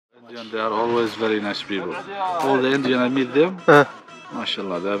Indian, they are always very nice people. All the Indian I meet them,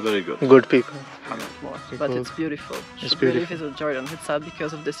 mashallah, they are very good. Good people. But it's beautiful. Should really visit Jordan. It's sad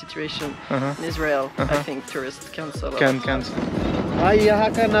because of the situation in Israel. I think tourists cancel. Can cancel. भाई यहाँ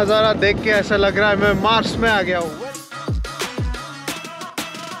का नज़ारा देख के ऐसा लग रहा है मैं मार्स में आ गया हूँ.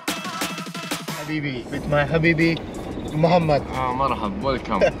 Habibi, with my Habibi Muhammad. مرحب,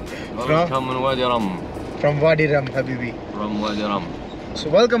 welcome. Welcome in Wadi Rum. From Wadi Rum, Habibi. From Wadi Rum. So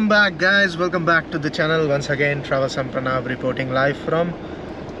welcome back guys, welcome back to the channel once again. Travelsome Pranav reporting live from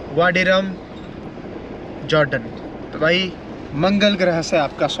Wadi Rum, Jordan. तो भाई मंगल ग्रह से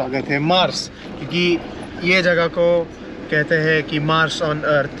आपका स्वागत है, Mars, क्योंकि ये जगह को कहते हैं कि मार्स ऑन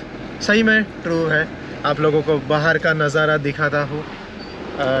अर्थ. सही में ट्रू है. आप लोगों को बाहर का नज़ारा दिखाता हूँ.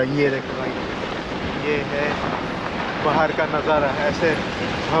 ये देखो भाई, ये है बाहर का नज़ारा. ऐसे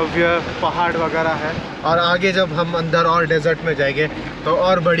भव्य पहाड़ वगैरह है और आगे जब हम अंदर और डेजर्ट में जाएंगे तो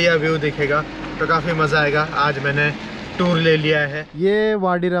और बढ़िया व्यू दिखेगा, तो काफ़ी मज़ा आएगा. आज मैंने टूर ले लिया है. ये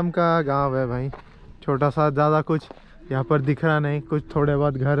वाडी रम का गांव है भाई, छोटा सा, ज़्यादा कुछ यहाँ पर दिख रहा नहीं. कुछ थोड़े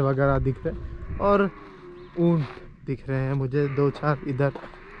बहुत घर वगैरह दिख रहे और ऊंट दिख रहे हैं मुझे 2-4 इधर.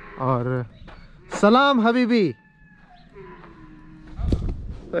 और सलाम हबीबी.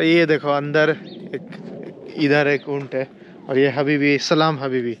 तो ये देखो अंदर एक, इधर एक ऊंट है और ये हबीबी. सलाम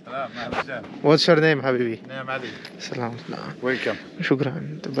Habibi. What's your name Habibi? सलाम. Welcome.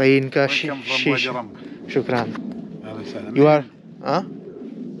 शुक्रान. तो भाई इनका शुक्रान. You are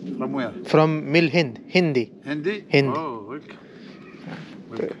From where? From Mill Hind, Hindi. Hindi? Hindi. Oh, welcome.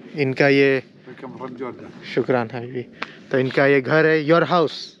 इनका ये Welcome from Jordan. शुक्रान हबीबी. तो इनका ये घर है. Your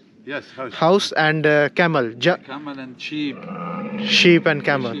house? Yes, house. House and camel. Camel and sheep. Sheep and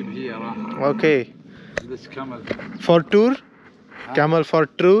camel. Sheep here. Okay. This camel. For tour? Camel for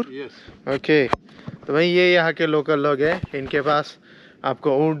tour? Yes. Okay. तो भाई ये यहाँ के लोकल लोग हैं. इनके पास आपको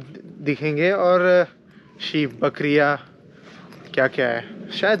ऊँट दिखेंगे और शीप, बकरियाँ, क्या क्या है,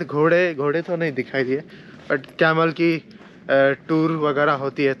 शायद घोड़े तो नहीं दिखाई दिए, बट कैमल की टूर वगैरह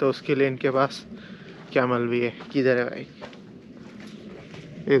होती है तो उसके लिए इनके पास कैमल भी है. किधर है भाई?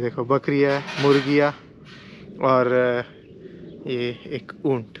 ये देखो बकरियाँ, मुर्गियाँ और ये एक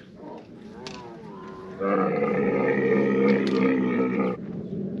ऊंट.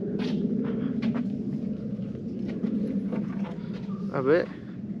 अबे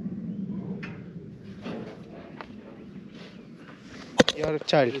your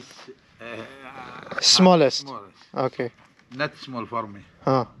child. Smallest. Okay. Not small for me.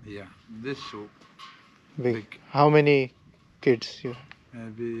 Yeah. This so big. How many kids you have?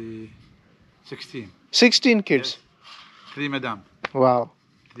 Maybe 16. 16 kids. Yes. 3 madam. Wow.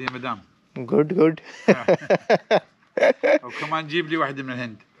 3 madam. Good. وكمان جيب لي واحدة من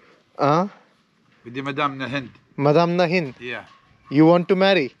الهند. بدي مدام من الهند. مدام من الهند. Yeah. You want to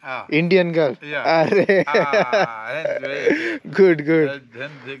marry Indian girl? Yeah. Good.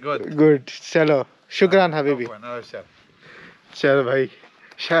 Good. चलो शुक्रान हबीबी. चलो भाई,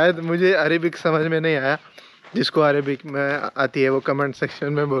 शायद मुझे Arabic समझ में नहीं आया. जिसको अरेबिक में आती है वो कमेंट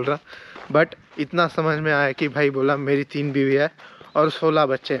सेक्शन में बोल रहा, बट इतना समझ में आया कि भाई बोला मेरी 3 बीवी है और 16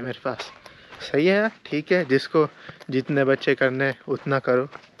 बच्चे हैं मेरे पास. सही है, ठीक है. जिसको जितने बच्चे करने उतना करो,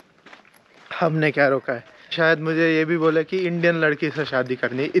 हमने क्या रोका है. शायद मुझे ये भी बोले कि इंडियन लड़की से शादी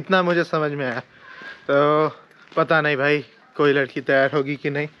करनी, इतना मुझे समझ में आया. तो पता नहीं भाई कोई लड़की तैयार होगी कि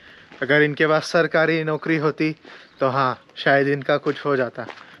नहीं. अगर इनके पास सरकारी नौकरी होती तो हाँ शायद इनका कुछ हो जाता.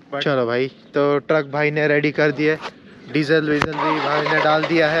 चलो भाई, तो ट्रक भाई ने रेडी कर दिए, डीजल वीजल भी भाई ने डाल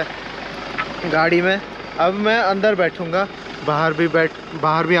दिया है गाड़ी में. अब मैं अंदर बैठूँगा, बाहर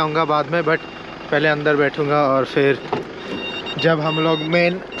भी आऊँगा बाद में, बट पहले अंदर बैठूँगा और फिर जब हम लोग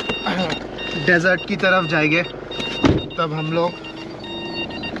मेन डेजर्ट की तरफ जाएंगे तब हम लोग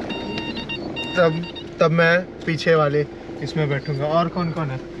तब मैं पीछे वाले इसमें बैठूंगा. और कौन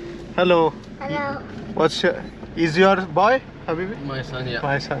है? Hello. What's is your boy Habibi? My son, yeah.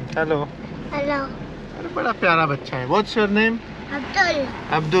 My son. Hello. अरे बड़ा प्यारा बच्चा है. What's your name?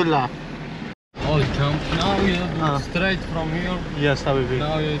 Abdullah. Welcome. Now you go straight from here. Yes Habibi.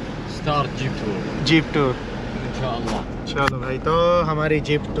 Now you start jeep tour. इंशाअल्लाह. चलो भाई, तो हमारी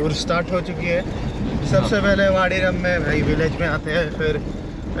जीप टूर स्टार्ट हो चुकी है. सबसे पहले वाडी रम में भाई विलेज में आते हैं, फिर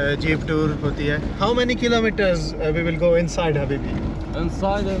जीप टूर होती है. How many kilometres we will go inside Habibi?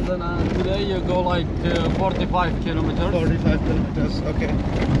 Inside and then today you go like 45 kilometers. 45 kilometers. Okay.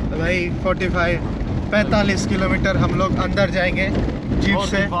 तो भाई 45 किलोमीटर हम लोग अंदर जाएंगे जीप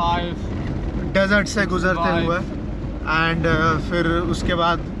से, डेजर्ट से गुजरते हुए, एंड फिर उसके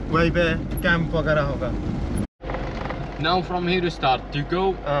बाद वहीं पे कैंप वगैरह होगा. Now from here you start. You go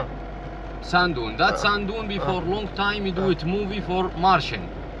sand dune. That sand dune before long time you do it movie for Martian.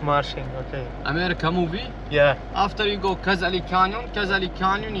 Marching, okay. America movie. Yeah. After you go Kazali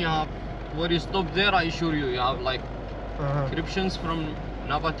Canyon, you have where you stop there. I assure you, you have like inscriptions from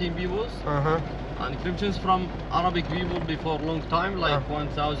Nabatean peoples and inscriptions from Arabic people before long time, like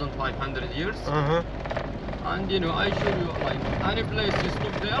 1,500 years. And you know, I assure you, like any place you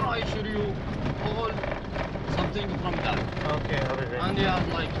stop there, I assure you all something from that. Okay. And you have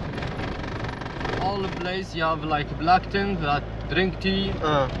like all the place. You have like black tins that drink tea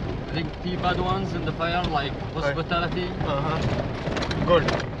bad ones in the fire, like hospitality. Good.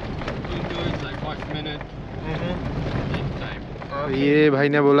 You do it like 5 minutes. Take time. ये भाई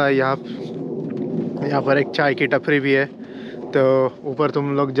ने बोला यहाँ पर एक चाय की टपरी भी है, तो ऊपर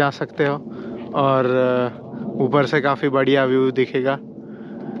तुम लोग जा सकते हो और ऊपर से काफ़ी बढ़िया व्यू दिखेगा।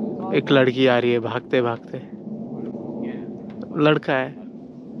 एक लड़की आ रही है भागते भागते, लड़का है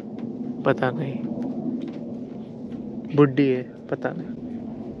पता नहीं, बुड्ढी है पता नहीं।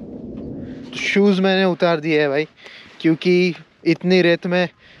 शूज़ मैंने उतार दिए है भाई, क्योंकि इतनी रेत में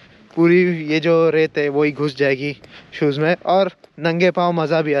पूरी ये जो रेत है वही घुस जाएगी शूज़ में, और नंगे पाँव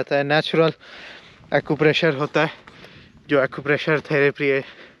मज़ा भी आता है। नेचुरल एक्यूप्रेशर होता है, जो एक्यूप्रेशर थेरेपी है,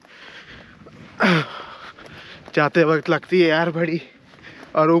 जाते वक्त लगती है यार बड़ी।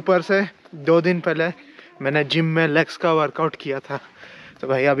 और ऊपर से 2 दिन पहले मैंने जिम में लेग्स का वर्कआउट किया था, तो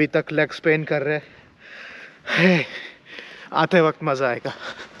भाई अभी तक लेग्स पेन कर रहे हैं। आते वक्त मज़ा आएगा।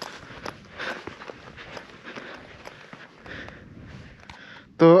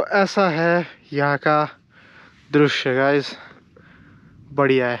 तो ऐसा है यहाँ का दृश्य गाइस,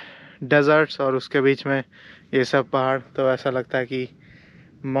 बढ़िया है। डेजर्ट्स और उसके बीच में ये सब पहाड़, तो ऐसा लगता है कि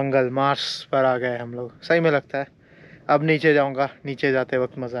मंगल मार्स पर आ गए हम लोग, सही में लगता है। अब नीचे जाऊंगा, नीचे जाते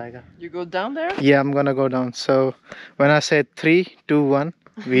वक्त मज़ा आएगा। You go down there? Yeah, I'm gonna go down. So when I say 3, 2, 1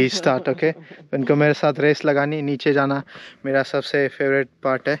 we start, okay? इनको मेरे साथ रेस लगानी, नीचे जाना मेरा सबसे फेवरेट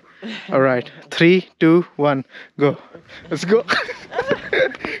पार्ट है। Alright, 3, 2, 1 go. Let's go.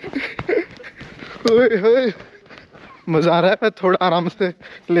 ओए मज़ा आ रहा है, पर थोड़ा आराम से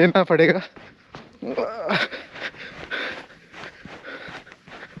लेना पड़ेगा।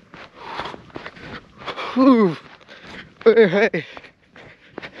 Hey.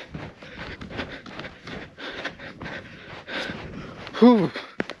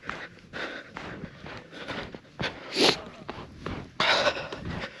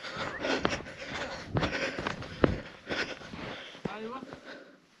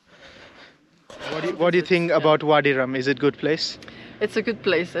 What do you think about Wadi Rum? Is it a good place? It's a good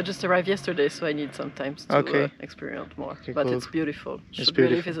place. I just arrived yesterday, so I need some time to experience more. Okay, but cool. it's beautiful. It's Should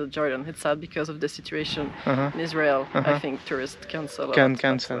really beautiful. visit Jordan. It's sad because of the situation in Israel. I think tourists cancel. Can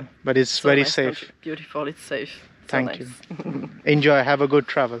cancel, but it's so very nice safe. country. Beautiful. It's safe. So Thank nice. you. Enjoy. Have a good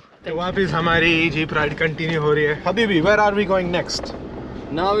travel. तो वापस हमारी jeep ride continue हो रही है। Habibi, where are we going next?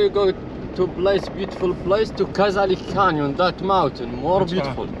 Now we go to place, beautiful place, to Kazali Canyon, that mountain, more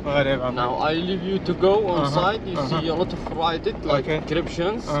beautiful. अरे बाप रे। Now I leave you to go on side. You see a lot of writing like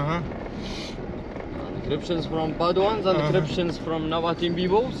inscriptions. Inscriptions from Badwans and inscriptions from Nabatean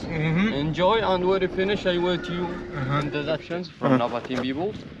peoples. Enjoy, and when you finish, I wait you in the sections from Nabatean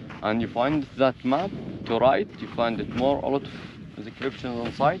peoples, and you find that map to right. You find it more, a lot of inscriptions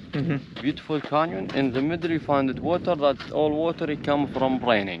on side. Beautiful canyon. In the middle, you find it water. That all water it come from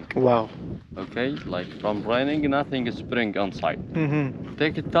raining. Wow. Okay, like from raining, nothing is spring on side.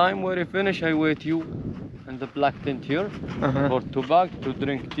 Take your time. When you finish, I wait you in the black tent here for to bag to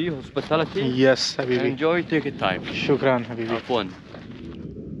drink tea, hospitality. Yes, Habibi. Enjoy, take your time. शुक्रान Habibi. Have fun.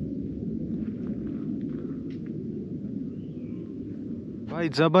 भाई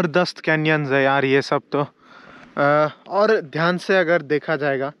ज़बरदस्त canyons है यार ये सब तो। और ध्यान से अगर देखा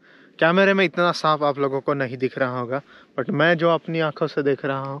जाएगा, कैमरे में इतना साफ आप लोगों को नहीं दिख रहा होगा, बट मैं जो अपनी आंखों से देख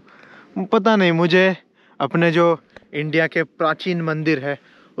रहा हूँ, पता नहीं, मुझे अपने जो इंडिया के प्राचीन मंदिर है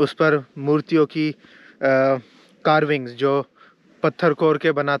उस पर मूर्तियों की कार्विंग्स जो पत्थर कोर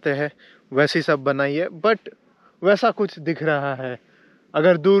के बनाते हैं वैसी सब बनाई है, बट वैसा कुछ दिख रहा है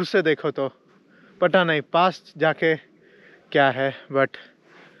अगर दूर से देखो तो। पता नहीं पास जाके क्या है, बट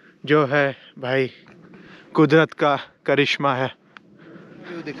जो है भाई कुदरत का करिश्मा है।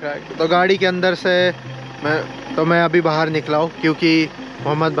 व्यू दिख रहा है। तो गाड़ी के अंदर से मैं अभी बाहर निकला हूँ, क्योंकि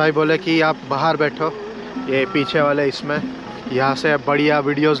मोहम्मद भाई बोले कि आप बाहर बैठो ये पीछे वाले इसमें, यहाँ से बढ़िया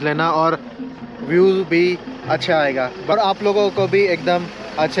वीडियोस लेना और व्यू भी अच्छा आएगा, और आप लोगों को भी एकदम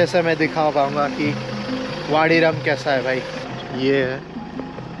अच्छे से मैं दिखा पाऊँगा कि वाडी रम कैसा है भाई। ये है,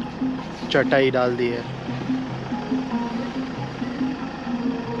 चटाई डाल दी है।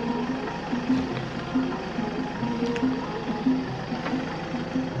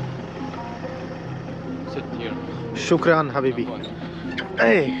 शुक्रान हबीबी।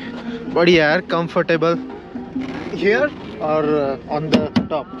 बढ़िया यार, कंफर्टेबल हियर और on the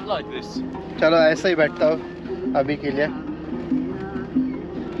top. Like this. चलो ऐसा ही बैठता हूँ अभी के लिए,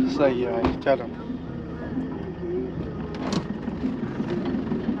 सही है भाई। चलो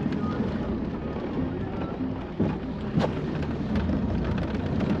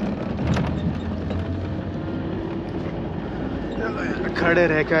खड़े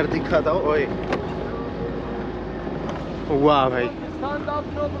रहकर दिखाता हूँ। ओए वाह भाई। Stand up,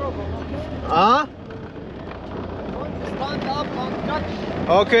 no problem. हाँ Stand up and catch.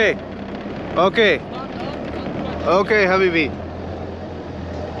 Okay okay Stand up and catch. Okay Habibi.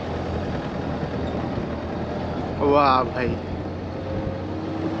 वाह भाई,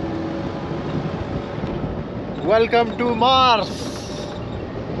 वेलकम टू मार्स।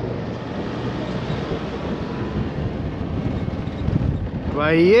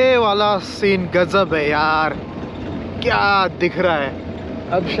 भाई ये वाला सीन गजब है यार, क्या दिख रहा है।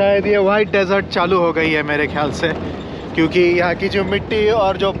 अब शायद ये वाइट डेजर्ट चालू हो गई है मेरे ख्याल से, क्योंकि यहाँ की जो मिट्टी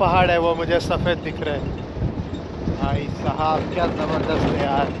और जो पहाड़ है वो मुझे सफ़ेद दिख रहे हैं। भाई साहब क्या ज़बरदस्त है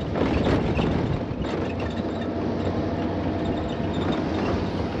यार।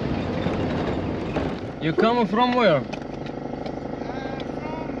 You come from where?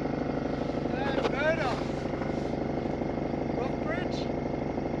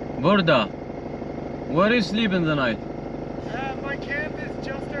 Burda. Where do you sleep in the night? My camp is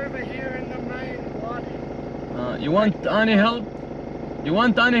just over here in the main wadi. You want any help? You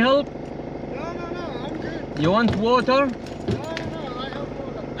want any help? No, I'm good. You want water? No, I have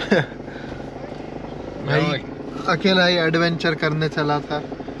water. भाई अकेला ही adventure करने चला था।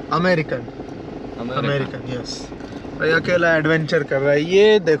 American yes भाई, अकेला adventure कर रहा है। ये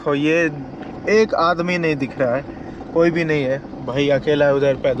देखो, ये एक आदमी नहीं दिख रहा है, कोई भी नहीं है भाई, अकेला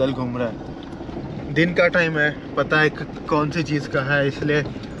उधर पैदल घूम रहा है। दिन का टाइम है, पता है कौन सी चीज़ का है, इसलिए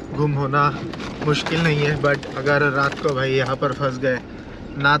गुम होना मुश्किल नहीं है। बट अगर रात को भाई यहाँ पर फंस गए,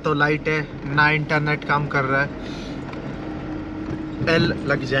 ना तो लाइट है ना इंटरनेट काम कर रहा है, एल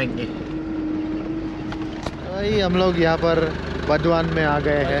लग जाएंगे। भाई हम लोग यहाँ पर बदवान में आ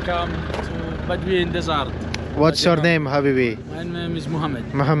गए हैं। Badwin Desert. What's your name, Habibi? My name is Muhammad.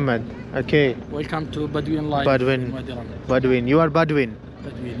 Muhammad. Okay. Welcome to Badwin Life. Badwin. in Wadi Rum. Badwin. You are Badwin.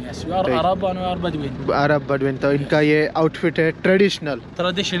 Badwin, yes. We are Okay. Arab and we are Badwin. Arab Badwin. तो इनका ये outfit है traditional.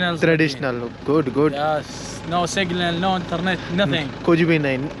 Traditional. Traditional. Good good. Yes. No signal, no internet, nothing. कुछ भी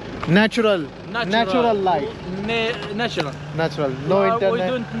नहीं। Natural natural life. Natural. Natural, no We internet.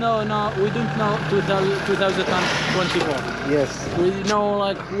 don't know. No, we don't know 2024. Yes We know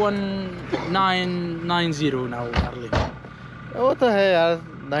like 1990 now early. वो तो है यार,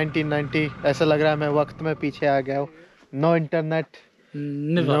 1990 ऐसा लग रहा है मैं वक्त में पीछे आ गया हूँ। No internet,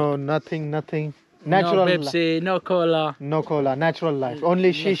 Never. No nothing nothing, No natural, Pepsi, no cola, no Cola, natural life,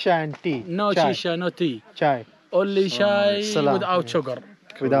 only शीशा and T, no shisha, no tea. चाय Only chai Salam. without sugar.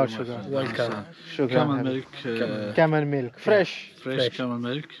 Without sugar. Welcome. Camel sugar, milk. Camel milk, fresh. Fresh camel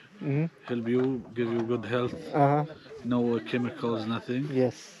milk. Help you, give you good health. No chemicals, nothing.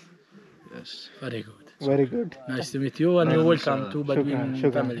 Yes, Yes. Very good. Very good. Nice to meet you and you're welcome to Badwin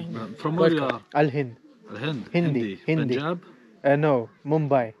Shukran. family. From where you are? Al Hind. Hind. Hindi. Punjab. No,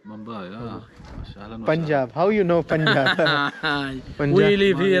 Mumbai. Mumbai. أهلاً Punjab, how you know Punjab? We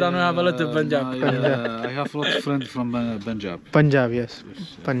live here and we have a lot of Punjab. I have a lot of friends from Punjab. Punjab, yes,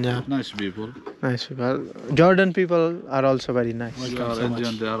 Punjab. Nice people. Nice people. Jordan people are also very nice. They are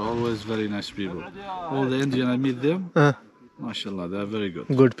Indian. They are always very nice people. All the Indian I meet them, mashallah, they are very good.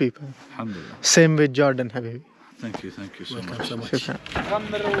 Good people. Alhamdulillah. Same with Jordan, Habibi. Thank you so much. शुक्रिया।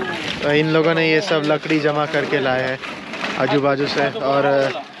 इन लोगों ने ये सब लकड़ी जमा करके लाए हैं आजू बाजू से, और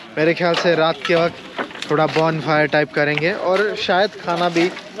मेरे ख्याल से रात के वक्त थोड़ा बॉन फायर टाइप करेंगे और शायद खाना भी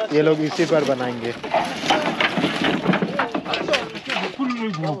ये लोग इसी पर बनाएंगे।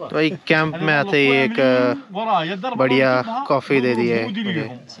 तो भाई कैंप में आते ही एक बढ़िया कॉफ़ी दे दी है मुझे,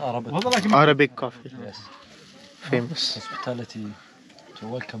 अरबिक कॉफ़ी, फेमस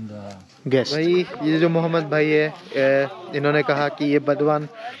गेस्ट। भाई ये जो मोहम्मद भाई है, इन्होंने कहा कि ये बदवान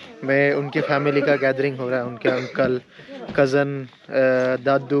में उनकी फैमिली का गैदरिंग हो रहा है, उनके अंकल, कज़न,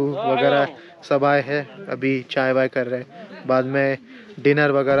 दादू वगैरह सब आए हैं, अभी चाय वाय कर रहे हैं, बाद में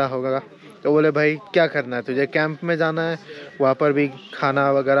डिनर वगैरह होगा। तो बोले भाई क्या करना है तुझे, कैंप में जाना है, वहाँ पर भी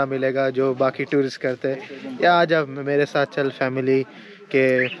खाना वगैरह मिलेगा जो बाकी टूरिस्ट करते हैं, या आ जा मेरे साथ चल, फैमिली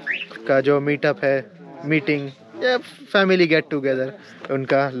के का जो मीटअप है, मीटिंग या फैमिली गेट टुगेदर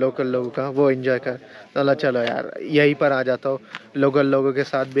उनका, लोकल लोगों का, वो एंजॉय कर। चलो चलो यार, यहीं पर आ जाता हूँ, लोकल लोगों के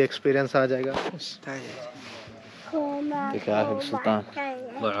साथ भी एक्सपीरियंस आ जाएगा। الله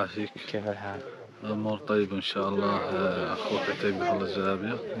يعافيك. كيف الحال؟ الأمور طيبة إن شاء الله. أخوك عتيب بخلص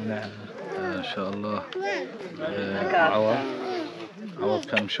الجلابية. نعم. إن شاء الله. عوض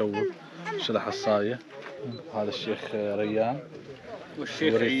كان مشوق شلح الصاية. هذا الشيخ ريان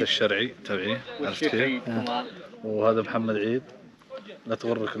والوريث الشرعي تبعي، عرفت كيف؟ وهذا محمد عيد. لا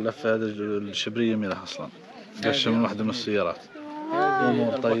تغرك اللفة، هذا الشبرية يمينها أصلا قش من واحدة من السيارات.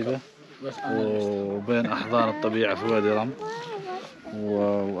 أمور طيبة وبين أحضان الطبيعة في وادي رم،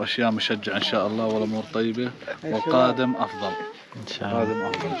 وأشياء مشجعة إن شاء الله، والأمور طيبة والقادم أفضل إن شاء الله. قادم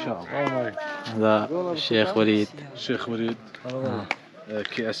أفضل إن شاء الله. هذا الشيخ وليد. الشيخ وليد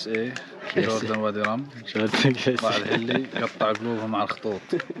KSA جوردن وادي رم. طلع الهلي قطع قلوبهم على الخطوط.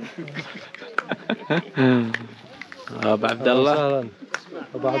 أبو عبد الله.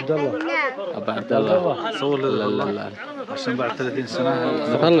 أبو عبد الله. أبو عبد الله. صور لا عشان بعد 30 سنة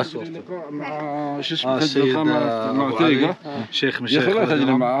والله. مع شو اسمه السيد مع طريقة شيخ من يا شيخ اخي لا وادي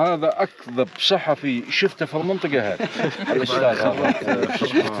تجري رم. مع هذا اكذب صحفي شفته في المنطقة هذه. الاستاذ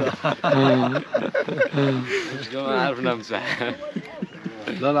ما عرفنا نمسح.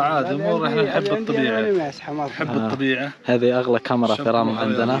 لا عادي، أمور إحنا نحب الطبيعة، نحب الطبيعة. هذه أغلى كاميرا في رام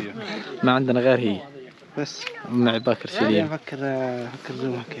عندنا، ما عندنا غير هي بس مع باكر سليم. فكر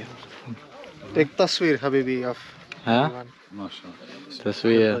زومها كيف. एक तस्वीर हबीबी ऑफ ها ما شاء الله.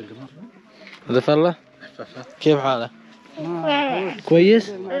 تسوية. هذا فله كيف حاله؟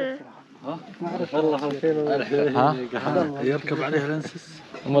 كويس؟ ها؟ يركب عليه لانسس.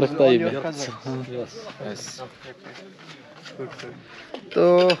 أمورك طيبة. तो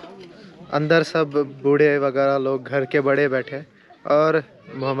अंदर सब बूढ़े वगैरह लोग घर के बड़े बैठे और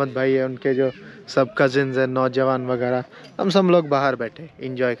मोहम्मद भाई है, उनके जो सब कजिन्स हैं, नौजवान वगैरह, हम सब लोग बाहर बैठे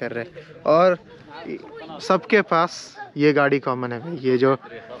इंजॉय कर रहे हैं। और सबके पास ये गाड़ी कॉमन है भाई, ये जो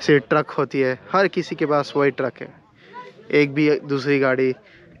से ट्रक होती है, हर किसी के पास वही ट्रक है। एक भी दूसरी गाड़ी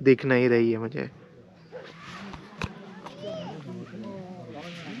दिख नहीं रही है मुझे।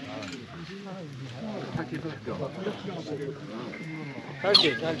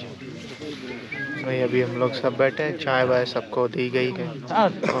 भाई अभी हम लोग सब बैठे हैं, चाय वाय सबको दी गई है और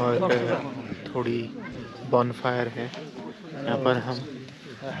थोड़ी बॉनफायर है यहाँ पर। हम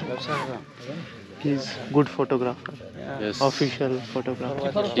good photographer, official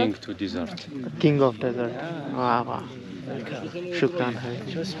photographer, King to desert. King of desert. वाह वाह, शुक्रान है।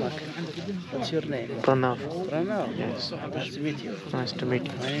 What's your name? Pranav. Pranav. Yes, Nice to meet you. nice to meet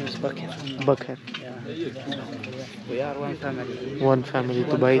My name is Bakir. you. Bakir, We are one family. one family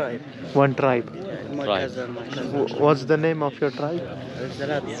to buy one tribe. My Tribe. cousin, my cousin. What's the name of your tribe?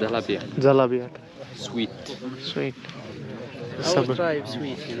 Zalabia. Zalabia. Zalabia. Sweet. Sweet. Our tribe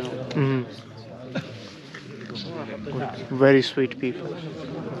sweet, you know. Very sweet people.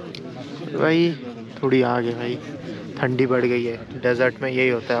 भाई थोड़ी आगे भाई ठंडी बढ़ गई है। Desert में यही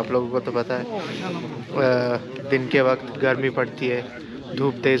होता है, आप लोगों को तो पता है। दिन के वक्त गर्मी पड़ती है,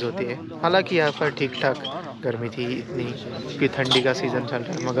 धूप तेज़ होती है। हालांकि यहाँ पर ठीक ठाक गर्मी थी इतनी कि ठंडी का सीज़न चल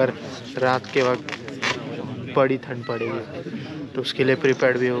रहा है, मगर रात के वक्त बड़ी ठंड पड़ेगी, तो उसके लिए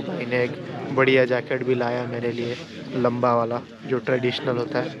प्रिपेयर्ड भी हो। भाई ने एक बढ़िया जैकेट भी लाया मेरे लिए, लंबा वाला जो ट्रेडिशनल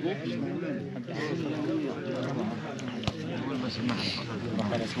होता है।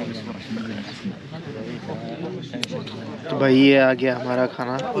 तो भाई ये आ गया हमारा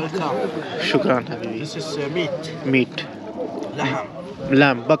खाना। शुक्रान Habibi. This is meat. Meet, لحم.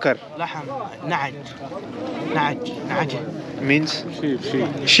 Lamb, Bakr لحم. نعج. نعجة. Means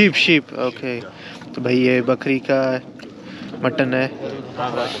sheep. Okay, तो भाई ये बकरी का मटन है,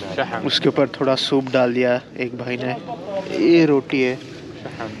 उसके ऊपर थोड़ा सूप डाल दिया एक भाई ने। ये रोटी है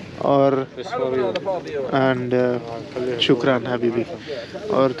और एंड शुक्रान हबीबी,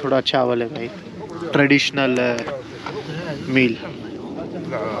 और थोड़ा चावल है भाई, ट्रेडिशनल मील।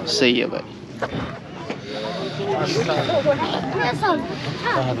 सही है भाई।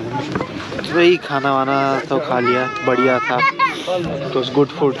 वही खाना वाना तो खा लिया, बढ़िया था। तो good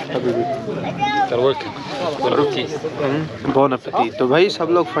food Habibi. Bone appétit. तो भाई सब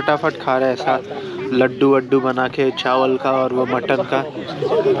लोग फटाफट खा रहे हैं ऐसा लड्डू वड्डू बना के, चावल का और वो मटन का।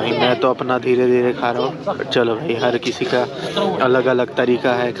 भाई मैं तो अपना धीरे धीरे खा रहा हूँ। चलो भाई, हर किसी का अलग अलग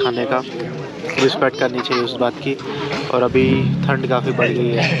तरीका है खाने का, रिस्पेक्ट करनी चाहिए उस बात की। और अभी ठंड काफ़ी बढ़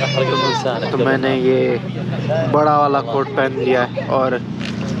गई है, तो मैंने ये बड़ा वाला कोट पहन लिया है और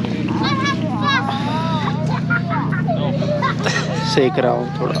सेक रहा हूँ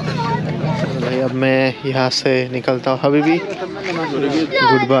थोड़ा। भाई अब मैं यहाँ से निकलता हूँ Habibi.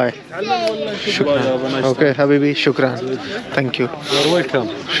 Good bye. शुक्रान। Okay Habibi, शुक्रान। Thank you. You're welcome.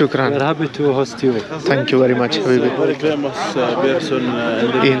 शुक्रान। We're happy to host you. Thank you very much Habibi. Very famous person in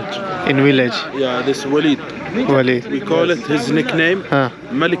the In village. yeah, this Walid. Walid. We call it his nickname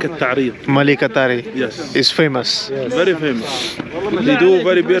Malik al-Ta'rid. Malik Atari. Yes. Is famous. Very famous. He do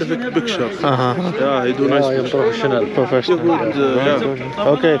very perfect picture. Yeah, he do nice picture. Professional. Yeah.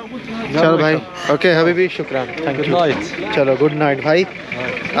 Okay. चलो भाई. Okay Habibi शुक्रान. Thank you. चलो good night भाई.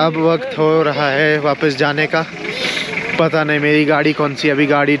 अब वक्त हो रहा है वापस जाने का. पता नहीं मेरी गाड़ी कौन सी, अभी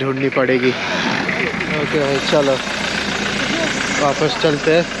गाड़ी ढूंढनी पड़ेगी. ओके भाई चलो वापस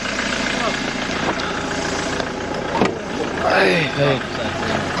चलते हैं.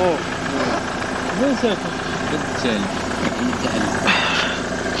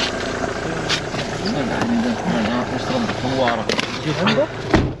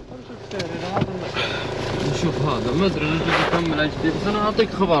 شوف هذا ما ادري نجي نكمل اجديد بس انا اعطيك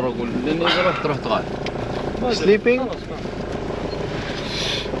خبر اقول لاني اذا رحت غالي. Sleeping?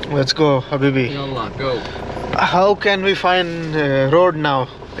 Let's go حبيبي. يلا go. How can we find road now?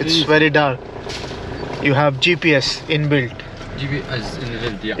 It's very dark. You have GPS inbuilt. GPS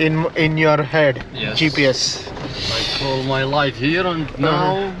inbuilt, yeah. In your head. Yes. GPS. Like all my life here and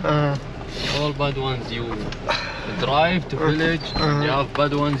now all bad ones you drive to village. You have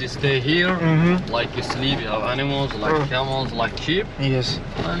bad ones you stay here. Like you sleep, you have animals like camels, like sheep. Yes.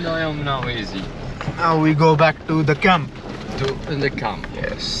 And I am now easy. Now we go back to the camp. In the camp.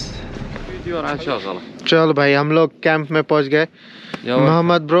 Yes. Video راح شغله. चल भाई हम लोग camp में पहुंच गए.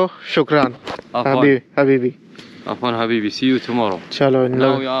 Mohammad bro शुक्रान. Habibi. Afwan Habibi, see you tomorrow. चलो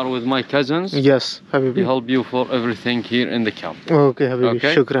Now we are with my cousins. Yes Habibi. We help you for everything here in the camp. Okay Habibi.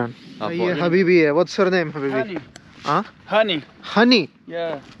 Okay. शुक्रान. ये हबीबी है. What's her name Habibi? हाँ? Honey.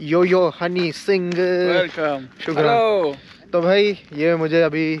 Yeah. Yo Honey Singh. Welcome. शुक्रान. Hello. तो भाई ये मुझे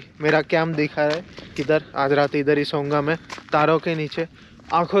अभी मेरा कैंप दिखा है. किधर आज रात इधर ही सोऊंगा मैं तारों के नीचे.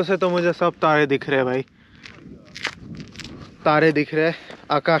 आंखों से तो मुझे सब तारे दिख रहे हैं भाई. तारे दिख रहे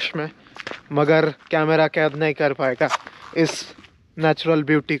आकाश में, मगर कैमरा कैद नहीं कर पाएगा इस नेचुरल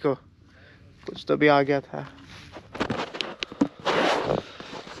ब्यूटी को. कुछ तो भी आ गया था.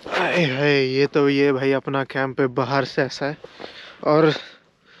 ये भाई अपना कैंप है बाहर से ऐसा है. और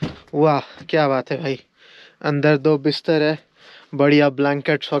वाह क्या बात है भाई. अंदर 2 बिस्तर है, बढ़िया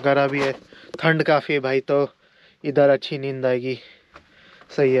ब्लैंकेट्स वगैरह भी है. ठंड काफ़ी है भाई तो इधर अच्छी नींद आएगी.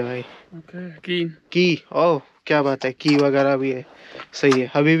 सही है भाई. की ओह क्या बात है. की वगैरह भी है. सही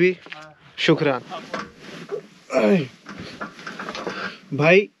है हबीबी. शुक्रान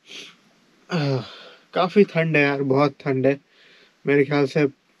भाई. काफ़ी ठंड है यार, बहुत ठंड है. मेरे ख्याल से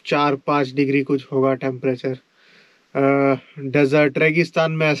 4-5 डिग्री कुछ होगा टेम्परेचर. डेजर्ट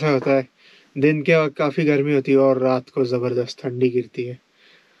रेगिस्तान में ऐसा होता है, दिन के वक्त काफ़ी गर्मी होती है और रात को ज़बरदस्त ठंडी गिरती है.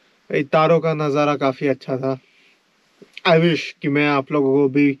 तारों का नज़ारा काफ़ी अच्छा था. आई विश कि मैं आप लोगों को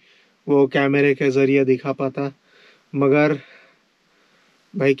भी वो कैमरे के ज़रिए दिखा पाता, मगर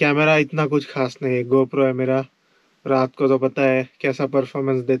भाई कैमरा इतना कुछ खास नहीं है. गोप्रो है मेरा. रात को तो पता है कैसा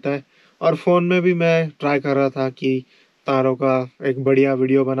परफॉर्मेंस देता है. और फ़ोन में भी मैं ट्राई कर रहा था कि तारों का एक बढ़िया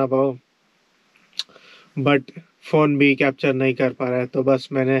वीडियो बना पाऊँ, बट फ़ोन भी कैप्चर नहीं कर पा रहा है. तो बस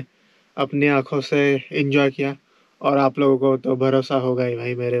मैंने अपनी आँखों से एंजॉय किया और आप लोगों को तो भरोसा होगा ही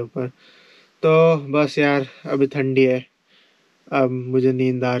भाई मेरे ऊपर. तो बस यार अभी ठंडी है, अब मुझे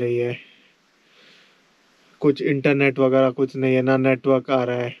नींद आ रही है. कुछ इंटरनेट वगैरह कुछ नहीं है, ना नेटवर्क आ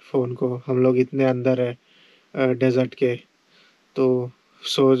रहा है फ़ोन को. हम लोग इतने अंदर है डेजर्ट के, तो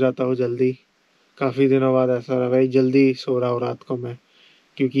सो जाता हूँ जल्दी. काफ़ी दिनों बाद ऐसा रहा भाई, जल्दी सो रहा हूँ रात को मैं,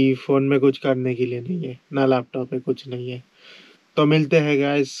 क्योंकि फ़ोन में कुछ करने के लिए नहीं है, ना लैपटॉप पे कुछ नहीं है. तो मिलते हैं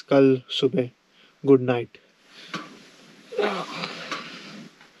गाइस कल सुबह. Good night.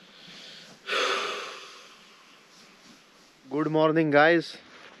 Good morning guys.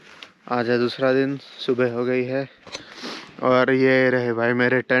 आज है दूसरा दिन, सुबह हो गई है और ये रहे भाई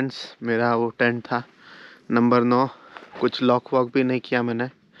मेरे टेंट्स. मेरा वो टेंट था नंबर 9. कुछ लॉक वॉक भी नहीं किया मैंने,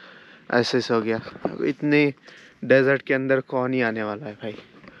 ऐसे से हो गया. इतनी डेजर्ट के अंदर कौन ही आने वाला है भाई.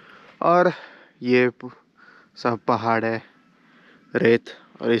 और ये सब पहाड़ है, रेत,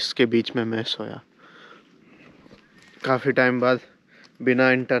 और इसके बीच में मैं सोया. काफ़ी टाइम बाद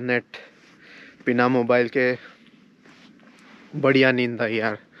बिना इंटरनेट, बिना मोबाइल के बढ़िया नींद आई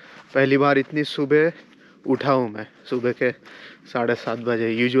यार. पहली बार इतनी सुबह उठा हूँ मैं. सुबह के 7:30 बजे.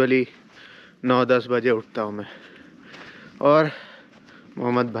 यूजुअली 9-10 बजे उठता हूँ मैं. और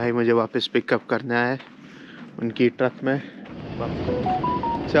मोहम्मद भाई मुझे वापस पिकअप करने आए उनकी ट्रक में.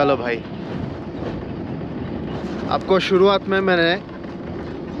 चलो भाई, आपको शुरुआत में मैंने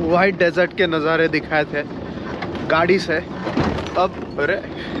वाइट डेजर्ट के नज़ारे दिखाए थे गाड़ी से. अब अरे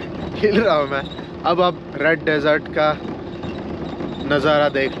हिल रहा हूँ मैं. अब आप रेड डेजर्ट का नज़ारा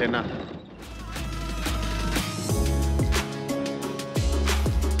देख लेना.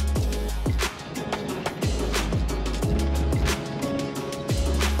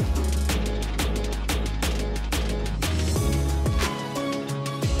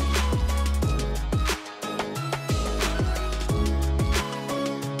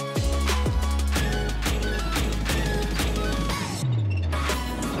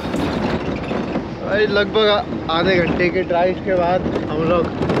 भाई लगभग आधे घंटे के ड्राइव के बाद हम लोग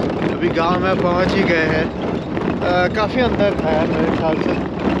अभी गांव में पहुंच ही गए हैं। काफ़ी अंदर था यार, मेरे ख्याल से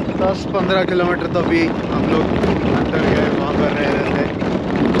 10-15 किलोमीटर तो अभी हम लोग अंदर गए, वहाँ पर रह रहे थे।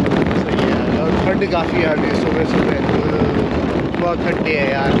 सही है। और ठंड काफ़ी है अभी, सुबह सुबह बहुत ठंडी है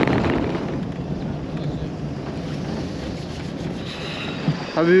यार।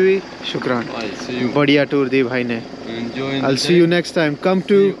 अभी भी शुक्रान, बढ़िया टूर दी भाई ने। I'll see you next time. Come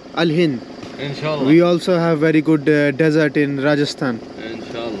to Al Hind. Inshallah. We also have very good desert in Rajasthan.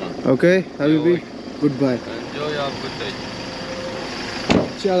 Inshallah. Okay, Habibi. Goodbye. Enjoy your good day.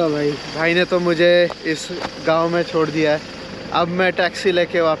 चलो भाई, भाई ने तो मुझे इस गांव में छोड़ दिया है। अब मैं टैक्सी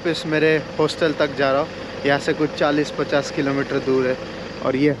लेके वापस मेरे हॉस्टल तक जा रहा हूँ। यहाँ से कुछ 40-50 किलोमीटर दूर है।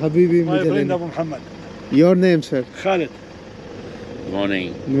 और ये हबीबी मुझे लेने। Your name sir? Khalid.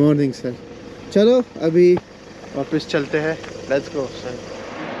 Morning. Morning sir. चलो अभी वापस चलते हैं। Let's go sir.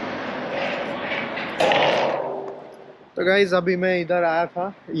 तो गाइज़ अभी मैं इधर आया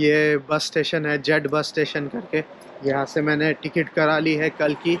था, ये बस स्टेशन है जेड बस स्टेशन करके। यहाँ से मैंने टिकट करा ली है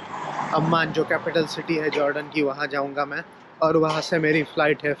कल की। अम्मान जो कैपिटल सिटी है जॉर्डन की, वहाँ जाऊँगा मैं। और वहाँ से मेरी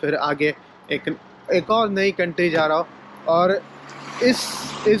फ़्लाइट है फिर आगे एक और नई कंट्री जा रहा हूँ। और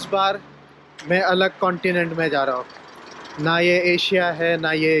इस बार मैं अलग कॉन्टिनेंट में जा रहा हूँ। ना ये एशिया है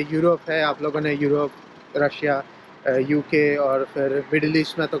ना ये यूरोप है। आप लोगों ने यूरोप, रशिया, यूके और फिर मिडिल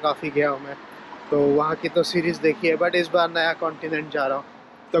ईस्ट में तो काफ़ी गया हूँ मैं, तो वहाँ की तो सीरीज़ देखी है। बट इस बार नया कॉन्टिनेंट जा रहा हूँ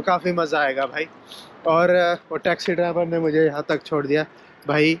तो काफ़ी मज़ा आएगा भाई। और वो टैक्सी ड्राइवर ने मुझे यहाँ तक छोड़ दिया।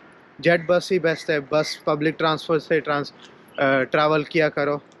 भाई जेट बस ही बेस्ट है, बस पब्लिक ट्रांसपोर्ट से ट्रैवल किया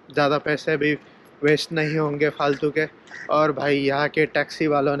करो, ज़्यादा पैसे भी वेस्ट नहीं होंगे फालतू के। और भाई यहाँ के टैक्सी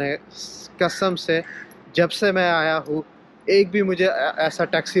वालों ने कसम से, जब से मैं आया हूँ एक भी मुझे ऐसा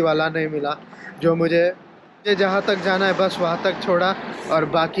टैक्सी वाला नहीं मिला जो मुझे जहाँ तक जाना है बस वहाँ तक छोड़ा और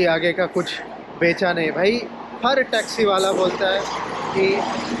बाकी आगे का कुछ बेचा नहीं। भाई हर टैक्सी वाला बोलता है कि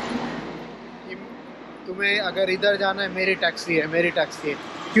तुम्हें अगर इधर जाना है मेरी टैक्सी है, मेरी टैक्सी है,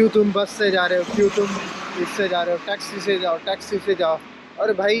 क्यों तुम बस से जा रहे हो, क्यों तुम इससे जा रहे हो, टैक्सी से जाओ, टैक्सी से जाओ।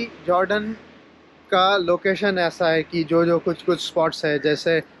 और भाई जॉर्डन का लोकेशन ऐसा है कि जो कुछ स्पॉट्स है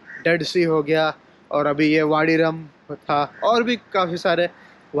जैसे डेड सी हो गया और अभी ये वाडी रम था और भी काफ़ी सारे,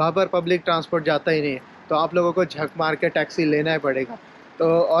 वहाँ पर पब्लिक ट्रांसपोर्ट जाता ही नहीं है, तो आप लोगों को झक मार के टैक्सी लेना ही पड़ेगा। तो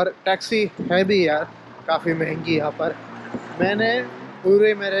और टैक्सी है भी यार काफ़ी महंगी यहाँ पर। मैंने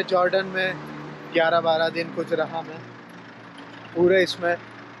पूरे मेरे जॉर्डन में 11-12 दिन कुछ रहा मैं, पूरे इसमें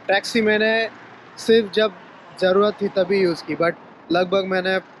टैक्सी मैंने सिर्फ जब ज़रूरत थी तभी यूज़ की, बट लगभग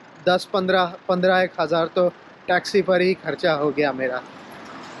मैंने 10-15 हज़ार तो टैक्सी पर ही खर्चा हो गया मेरा।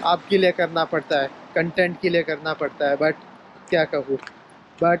 आपके लिए करना पड़ता है, कंटेंट के लिए करना पड़ता है, बट क्या कहूँ।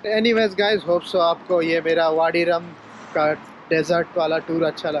 But anyways guys, hope so आपको ये मेरा वाडी रम का डेज़र्ट वाला टूर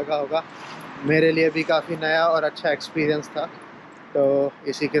अच्छा लगा होगा। मेरे लिए भी काफ़ी नया और अच्छा एक्सपीरियंस था। तो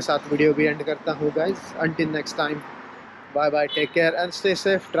इसी के साथ वीडियो भी एंड करता हूँ guys. Until next time, bye bye, take care and stay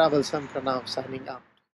safe, travel some for now, signing out.